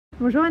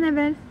Bonjour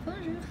Annabelle.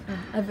 Bonjour.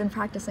 I've been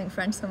practicing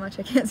French so much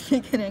I can't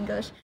speak in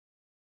English.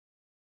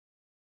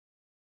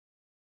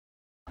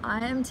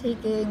 I am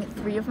taking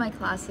 3 of my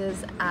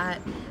classes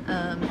at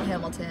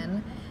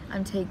Hamilton.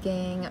 I'm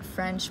taking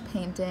French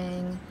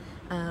painting,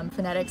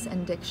 phonetics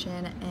and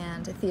diction,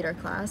 and a theater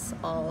class,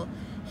 all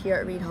here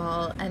at Reed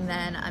Hall. And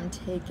then I'm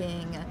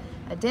taking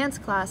a dance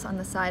class on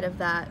the side of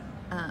that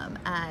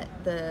at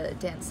the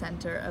dance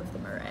center of the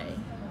Murray.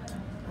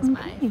 That's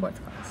my 4th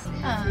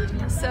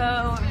class.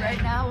 So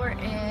right now we're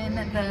in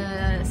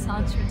the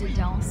Centre de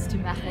Danse du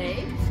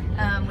Marais,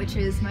 which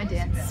is my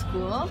dance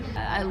school.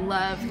 I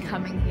love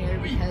coming here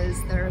because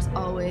there's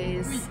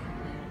always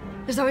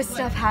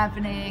stuff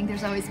happening.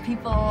 There's always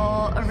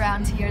people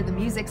around here. The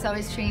music's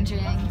always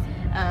changing.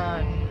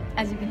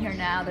 As you can hear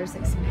now, there's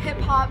like some hip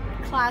hop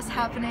class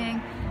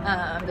happening.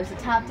 There's a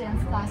tap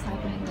dance class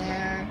happening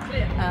there.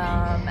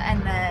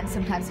 And then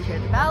sometimes you hear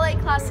the ballet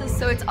classes.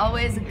 So it's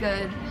always a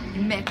good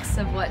mix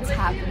of what's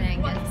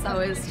happening. And it's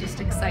always just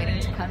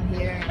exciting to come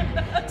here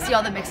and see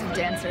all the mix of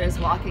dancers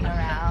walking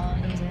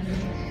around.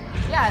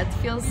 And yeah, it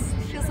feels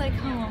like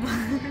home.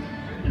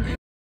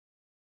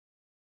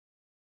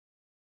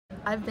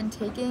 I've been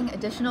taking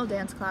additional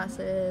dance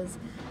classes.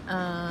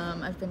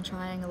 I've been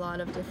trying a lot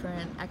of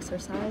different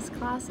exercise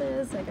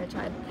classes. Like I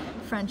tried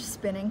French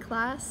spinning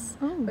class,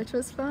 which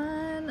was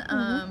fun,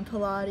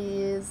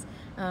 Pilates,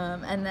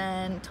 and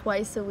then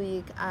twice a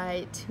week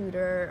I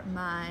tutor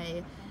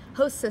my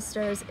host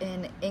sisters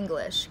in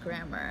English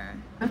grammar.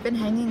 I've been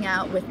hanging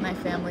out with my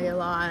family a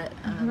lot.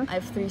 I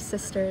have 3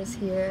 sisters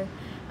here.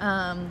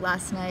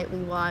 Last night we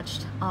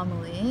watched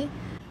Amélie.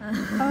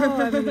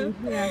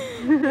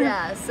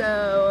 Yeah,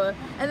 so,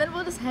 and then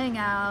we'll just hang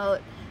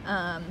out.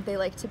 They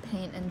like to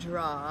paint and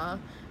draw,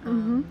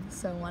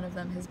 so one of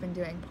them has been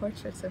doing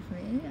portraits of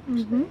me,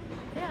 actually.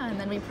 Yeah, and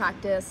then we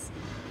practice.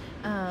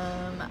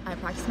 I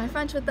practice my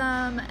French with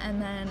them,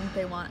 and then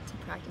they want to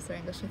practice their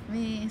English with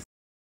me.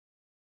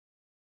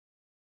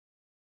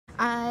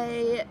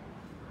 I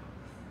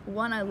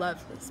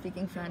love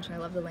speaking French, and I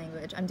love the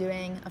language. I'm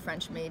doing a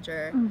French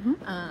major,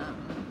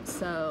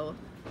 so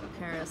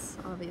Paris,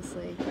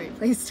 obviously, great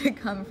place to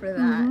come for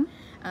that.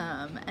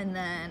 And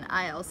then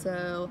I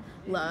also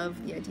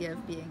love the idea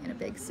of being in a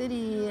big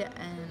city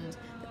and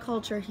the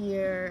culture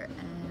here.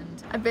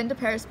 And I've been to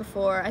Paris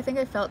before. I think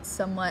I felt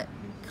somewhat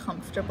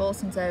comfortable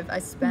since I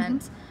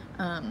spent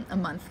a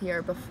month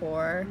here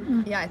before.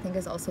 Yeah, I think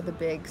is also the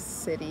big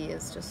city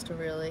is just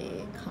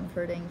really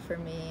comforting for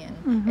me,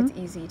 and it's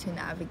easy to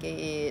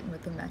navigate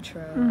with the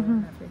metro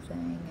and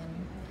everything.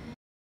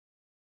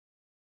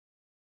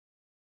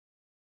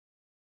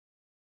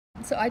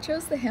 So I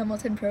chose the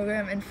Hamilton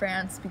program in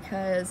France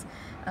because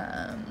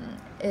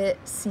it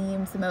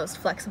seemed the most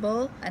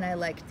flexible, and I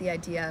liked the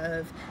idea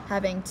of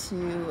having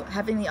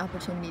the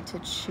opportunity to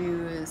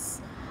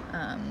choose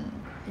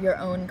your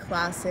own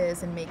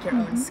classes and make your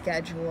own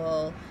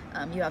schedule.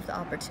 You have the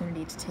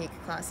opportunity to take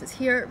classes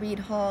here at Reed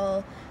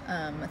Hall,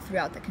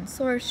 throughout the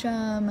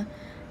consortium,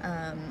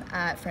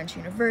 at French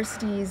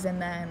universities,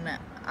 and then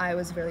I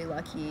was really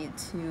lucky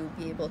to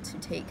be able to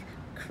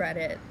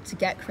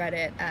get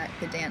credit at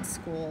the dance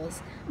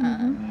schools,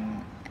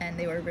 and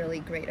they were really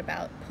great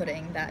about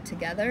putting that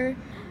together,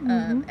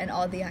 and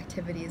all the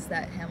activities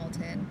that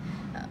Hamilton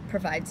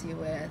provides you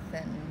with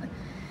and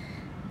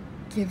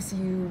gives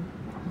you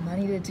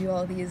money to do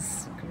all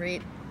these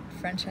great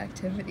French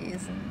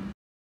activities.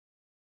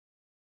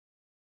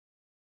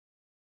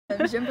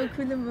 J'aime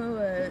beaucoup le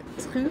mot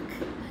truc.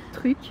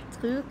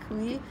 Truc,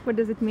 oui. What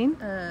does it mean?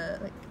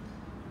 Like,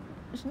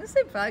 je ne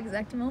sais pas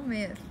exactement,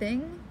 mais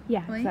thing.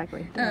 Yeah, oui.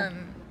 Exactly.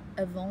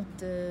 Avant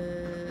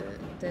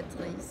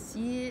d'être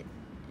ici,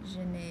 je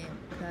n'ai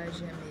pas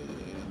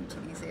jamais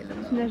utilisé le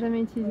mot. Tu n'as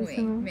jamais utilisé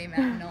ce mot. Mais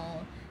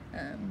maintenant,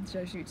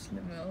 j'ajoute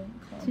le mot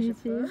quand je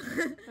peux.